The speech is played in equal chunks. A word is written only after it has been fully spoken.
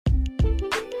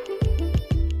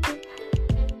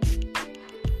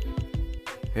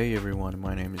Hey everyone,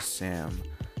 my name is Sam,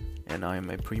 and I am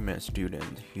a pre-med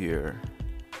student here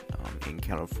in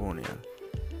California.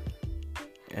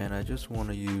 And I just want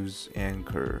to use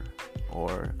Anchor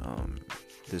or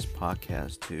this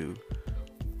podcast to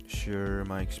share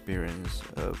my experience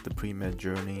of the pre-med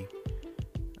journey.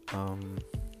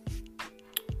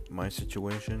 My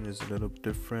situation is a little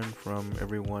different from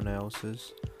everyone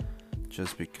else's,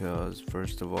 just because,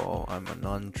 first of all, I'm a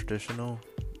non-traditional.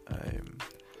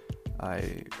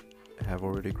 I have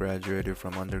already graduated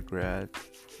from undergrad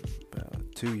about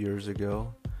 2 years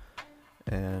ago,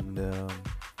 and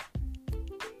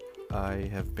I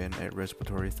have been a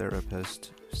respiratory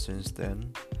therapist since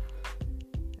then.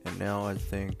 And now I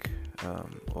think,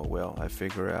 I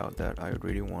figure out that I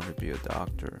really want to be a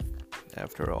doctor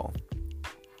after all.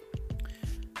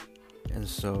 And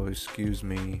so, excuse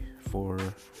me for,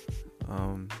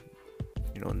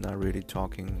 not really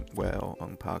talking well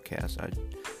on podcasts.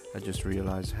 I just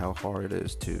realized how hard it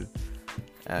is to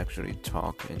actually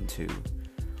talk into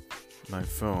my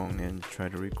phone and try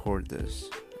to record this.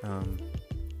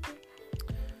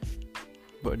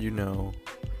 But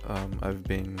I've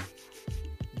been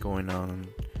going on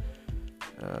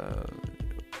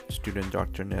Student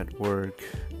Doctor Network,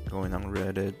 going on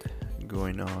Reddit,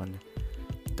 going on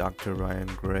Dr. Ryan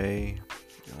Gray,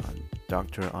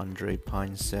 Dr. Andre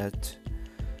Pinesett,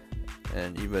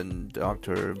 and even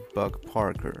Dr. Buck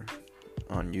Parker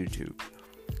on YouTube.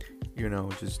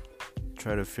 Just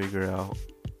try to figure out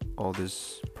all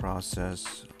this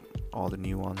process, all the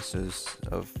nuances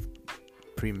of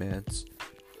pre-meds.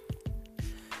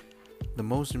 The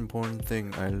most important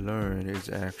thing I learned is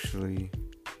actually,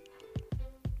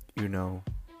 we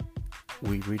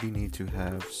really need to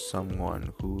have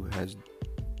someone who has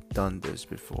done this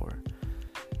before.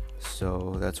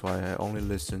 So that's why I only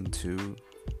listen to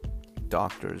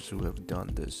doctors who have done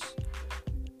this,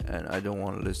 and I don't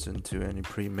want to listen to any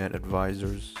pre-med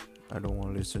advisors. I don't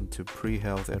want to listen to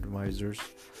pre-health advisors.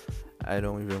 I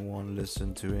don't even want to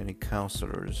listen to any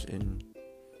counselors in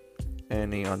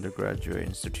any undergraduate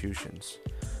institutions,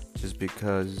 just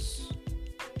because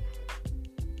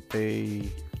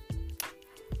they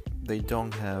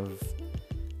don't have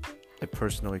a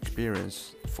personal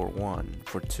experience, for one.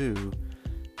 For two,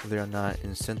 they are not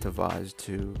incentivized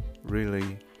to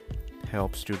really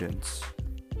help students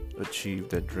achieve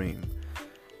their dream.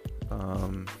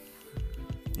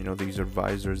 These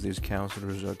advisors, these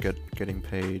counselors are getting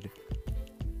paid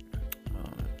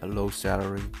a low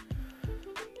salary.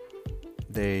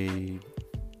 They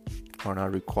are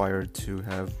not required to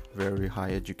have very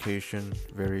high education,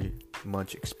 very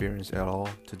much experience at all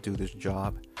to do this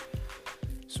job.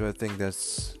 So I think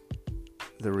that's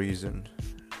the reason.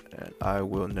 And I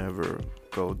will never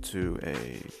go to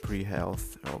a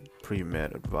pre-health or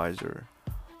pre-med advisor,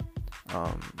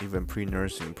 even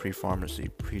pre-nursing, pre-pharmacy,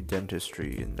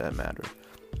 pre-dentistry in that matter,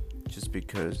 just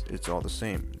because it's all the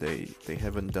same. They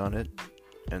haven't done it,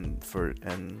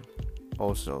 and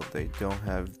also they don't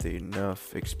have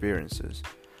enough experiences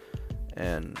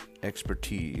and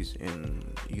expertise in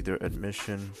either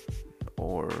admission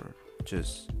or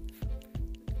just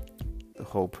the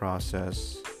whole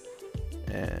process,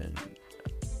 and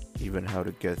even how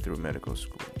to get through medical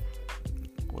school.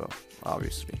 Well,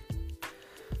 obviously.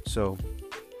 So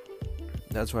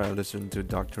that's why I listen to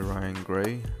Dr. Ryan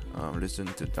Gray, listen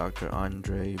to Dr.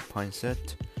 Andre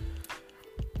Pinesett,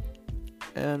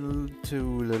 and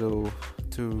to little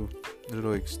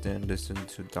extent listen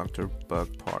to Dr. Buck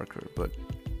Parker, but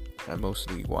I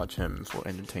mostly watch him for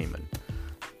entertainment.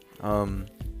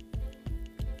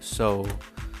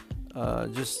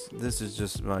 This is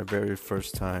just my very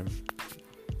first time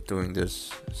doing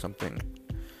this, something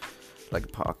like a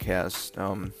podcast.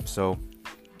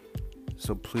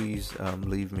 So please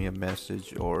leave me a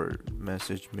message or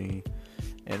message me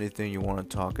anything you want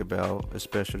to talk about,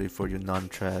 especially for you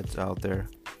non-trads out there.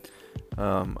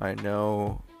 I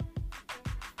know,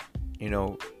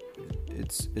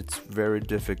 it's very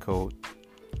difficult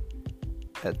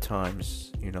at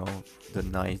times, the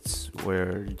nights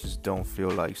where you just don't feel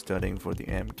like studying for the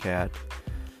MCAT,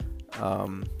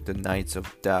 the nights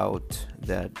of doubt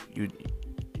that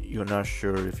you're not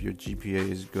sure if your GPA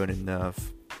is good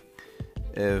enough,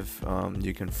 if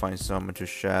you can find someone to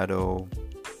shadow,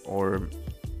 or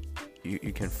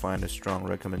you can find a strong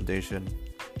recommendation.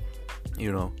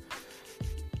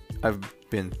 I've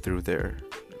been through there,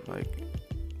 like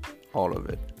all of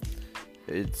it.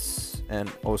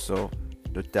 And also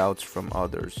the doubts from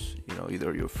others,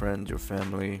 either your friends, your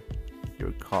family,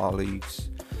 your colleagues,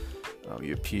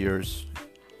 your peers.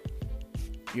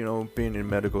 Being in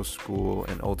medical school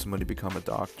and ultimately become a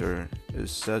doctor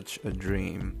is such a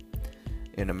dream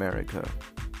in America.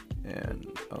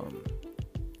 and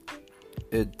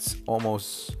it's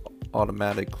almost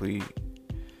automatically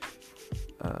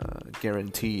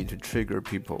guaranteed to trigger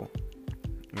people,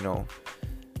 you know,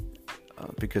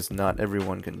 because not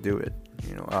everyone can do it,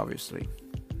 obviously.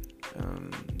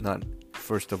 Not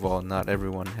First of all, not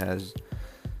everyone has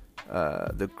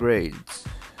the grades.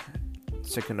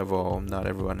 Second of all, not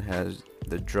everyone has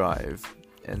the drive,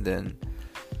 and then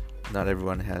not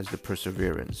everyone has the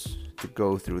perseverance to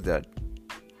go through that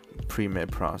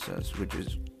pre-med process, which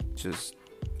is just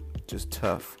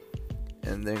tough.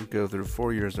 And then go through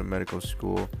 4 years of medical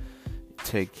school,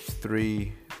 take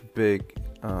 3 big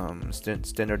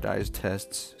standardized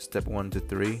tests, step 1 to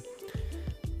 3,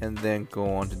 and then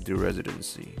go on to do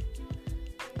residency,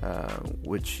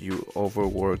 which you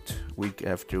overworked week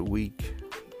after week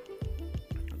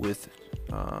with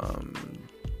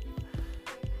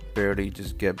barely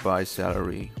just get by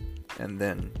salary, and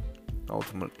then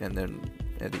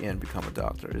at the end become a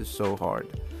doctor. It's so hard.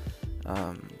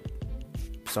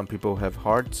 Some people have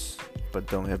hearts but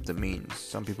don't have the means.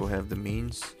 Some people have the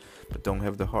means but don't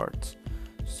have the hearts.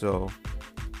 So,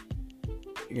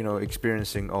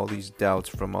 experiencing all these doubts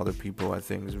from other people, I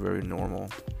think, is very normal.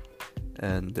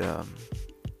 And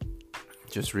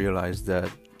just realize that,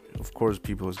 of course,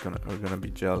 people are gonna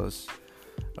be jealous,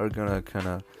 are gonna kind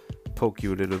of poke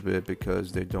you a little bit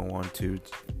because they don't want you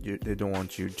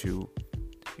to,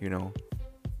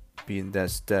 be in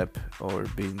that step or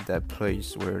be in that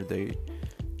place where they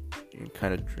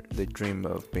dream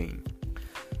of being.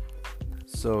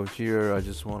 So here I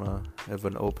just want to have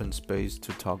an open space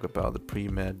to talk about the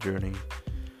pre-med journey.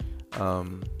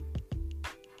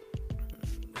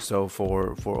 So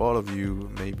for all of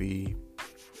you, maybe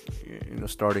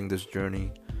starting this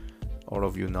journey, all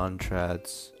of you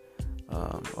non-trads,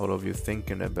 all of you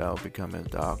thinking about becoming a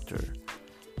doctor,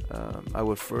 I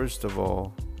would first of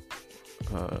all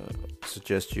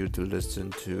suggest you to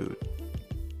listen to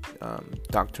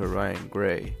Dr. Ryan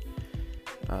Gray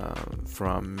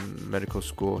from medical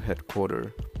school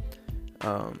headquarters.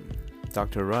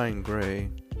 Dr. Ryan Gray,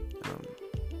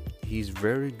 he's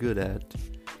very good at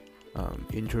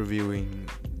interviewing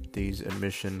these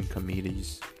admission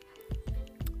committees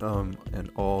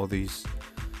and all these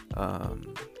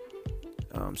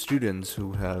students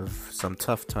who have some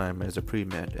tough time as a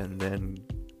pre-med and then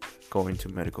going to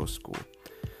medical school.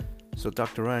 So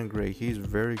Dr. Ryan Gray, he's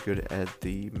very good at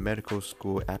the medical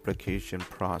school application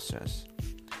process.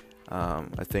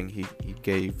 I think he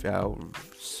gave out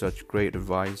such great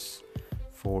advice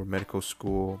for medical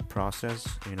school process,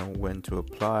 when to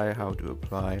apply, how to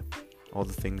apply, all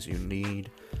the things you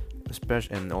need,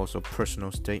 especially, and also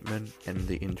personal statement and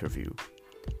the interview.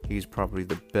 He's probably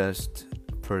the best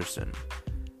person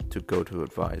to go to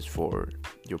advise for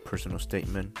your personal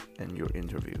statement and your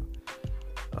interview.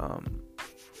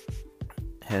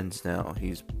 Hands down,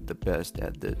 he's the best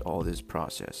at all this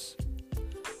process.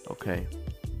 Okay,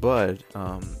 but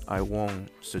I won't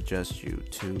suggest you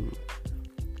to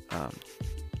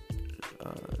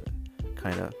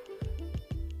kind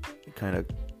of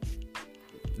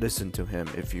listen to him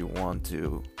if you want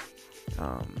to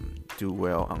do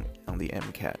well on the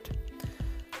MCAT.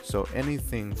 So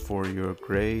anything for your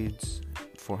grades,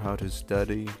 for how to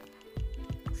study,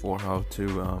 for how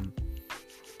to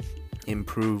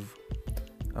improve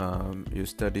your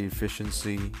study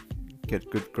efficiency,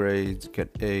 get good grades, get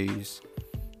A's,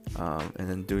 and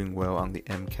then doing well on the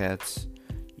MCATs,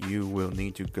 you will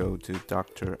need to go to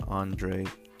Dr. Andre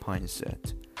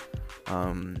Pinesett.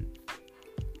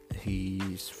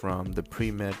 He's from the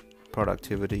Pre-Med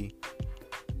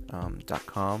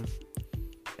Productivity.com,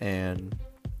 and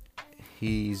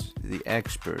he's the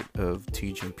expert of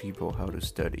teaching people how to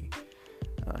study,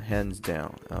 hands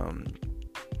down.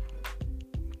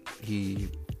 He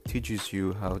teaches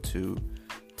you how to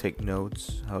take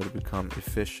notes, how to become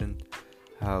efficient,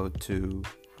 how to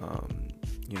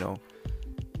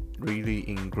really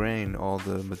ingrain all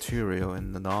the material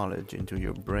and the knowledge into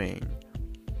your brain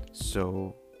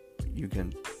so you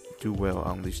can do well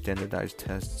on the standardized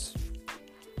tests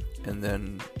and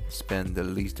then spend the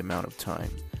least amount of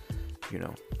time,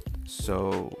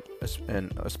 so,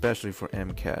 and especially for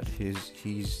MCAT,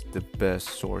 he's the best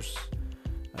source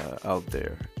out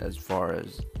there as far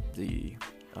as the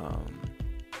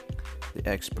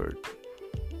expert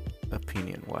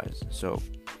opinion wise. So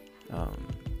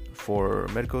for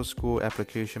medical school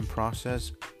application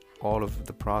process, all of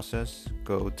the process,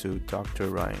 go to Dr.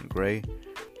 Ryan Gray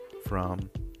from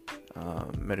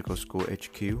Medical School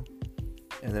HQ.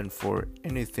 And then for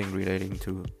anything relating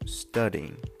to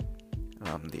studying,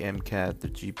 the MCAT, the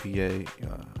GPA,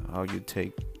 how you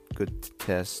take good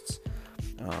tests,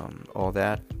 all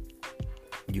that,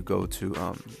 you go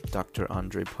to Dr.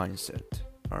 Andre Pinsett.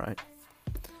 All right.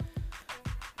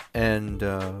 And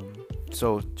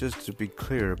so just to be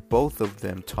clear, both of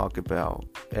them talk about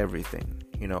everything.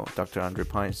 Dr. Andre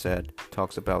Pinsett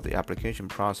talks about the application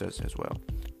process as well.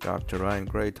 Dr. Ryan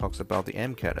Gray talks about the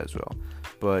MCAT as well.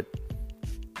 But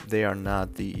they are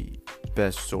not the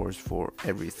best source for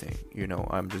everything.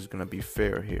 I'm just going to be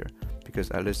fair here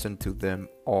because I listen to them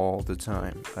all the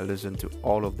time. I listen to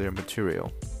all of their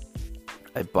material.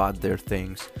 I bought their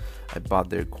things. I bought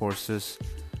their courses.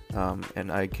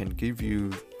 And I can give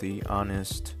you the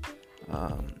honest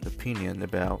opinion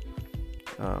about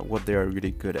what they are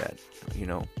really good at,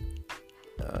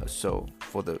 So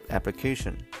for the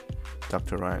application,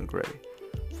 Dr. Ryan Gray.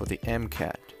 For the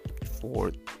MCAT,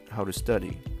 for how to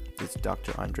study, it's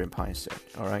Dr. Andre Pinsett.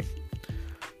 All right,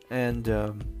 and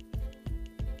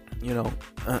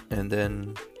and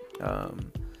then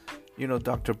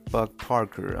Dr. Buck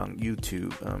Parker on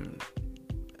YouTube.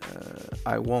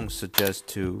 I won't suggest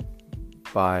to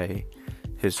buy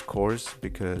his course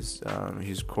because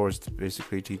his course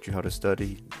basically teach you how to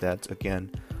study. That again,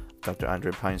 Dr.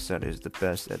 Andre Pinsett is the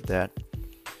best at that.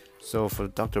 So for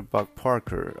Dr. Buck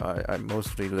Parker, I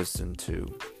mostly listen to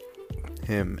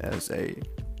him as a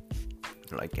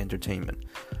entertainment.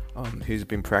 He's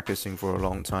been practicing for a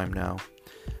long time now.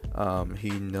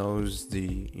 He knows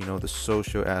the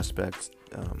social aspects.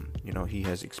 He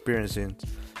has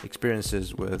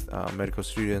experiences with medical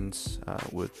students,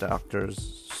 with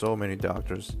doctors, so many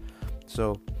doctors.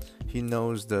 So he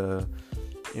knows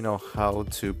how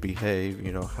to behave,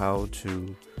 how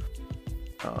to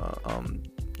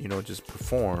just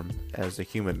perform as a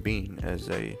human being, as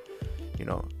a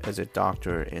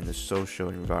doctor in the social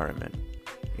environment.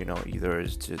 Either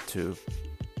is to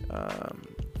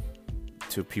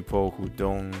people who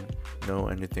don't know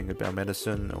anything about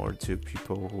medicine, or to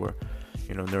people who are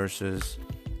nurses,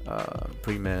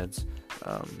 pre-meds,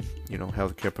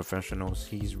 healthcare professionals.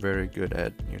 He's very good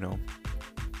at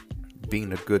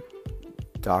being a good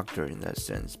doctor in that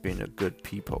sense, being a good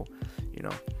people.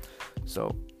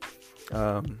 So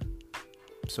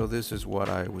this is what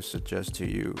I would suggest to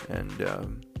you,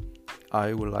 and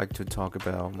I would like to talk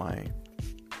about my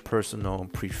personal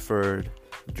preferred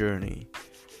journey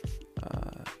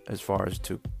as far as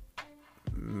to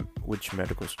which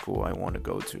medical school I want to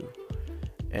go to.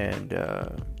 And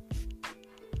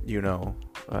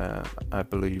I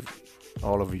believe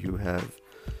all of you have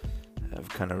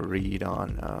kind of read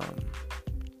on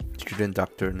Student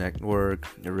Doctor Network,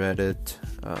 Reddit,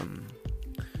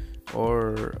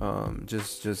 or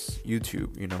just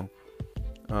YouTube.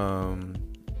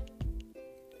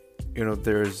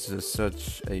 There's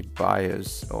such a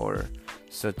bias or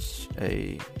such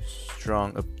a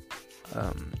strong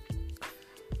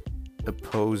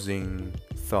opposing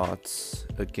thoughts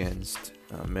against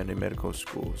many medical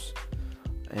schools,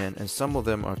 and some of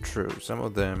them are true, some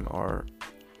of them are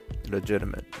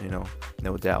legitimate,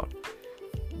 no doubt.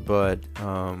 But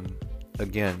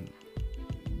again,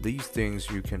 these things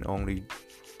you can only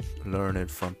learn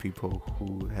it from people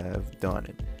who have done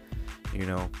it,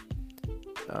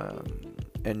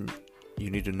 and you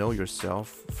need to know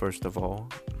yourself first of all,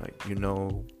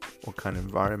 what kind of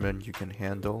environment you can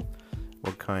handle,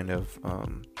 what kind of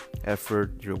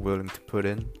effort you're willing to put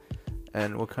in,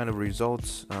 and what kind of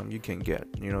results you can get.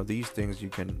 These things you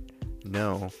can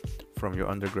know from your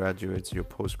undergraduates, your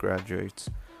postgraduates,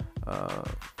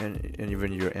 and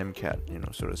even your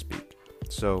MCAT, so to speak.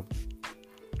 So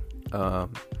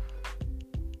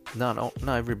not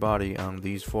everybody on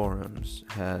these forums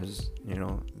has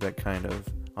that kind of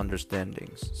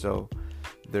understandings, so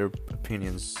their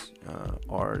opinions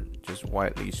are just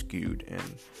widely skewed,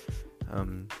 and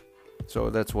so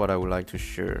that's what I would like to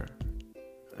share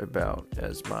about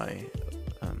as my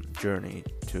journey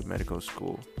to medical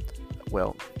school.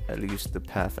 Well, at least the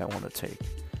path I want to take.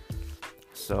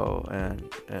 So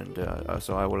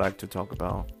so I would like to talk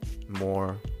about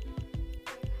more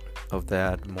of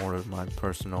that, more of my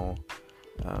personal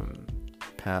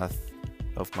path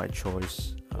of my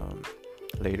choice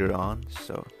later on.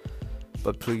 So,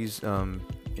 but please,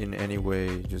 in any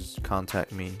way, just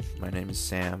contact me. My name is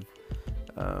Sam,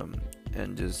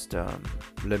 and just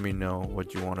let me know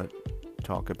what you want to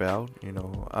talk about.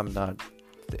 I'm not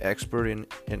the expert in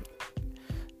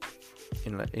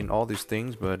all these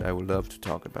things, but I would love to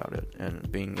talk about it.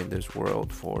 And being in this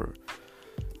world for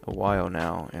a while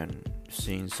now, and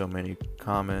seeing so many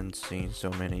comments, seeing so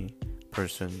many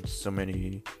persons, so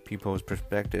many people's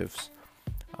perspectives,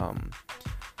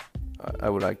 I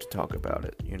would like to talk about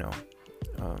it,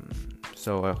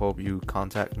 so I hope you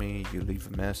contact me, you leave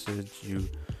a message, you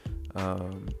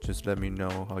just let me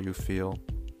know how you feel,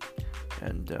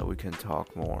 and we can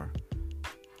talk more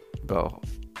about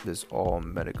this all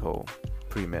medical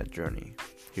pre-med journey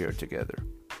here together.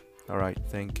 Alright,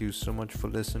 thank you so much for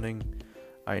listening.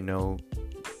 I know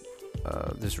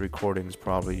this recording is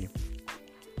probably,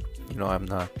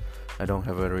 I don't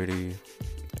have a really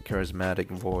charismatic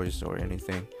voice or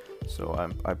anything, so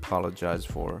I apologize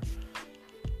for,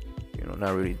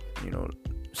 not really,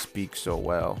 speak so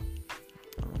well.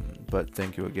 But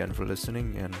thank you again for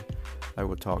listening, and I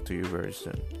will talk to you very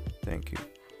soon. Thank you.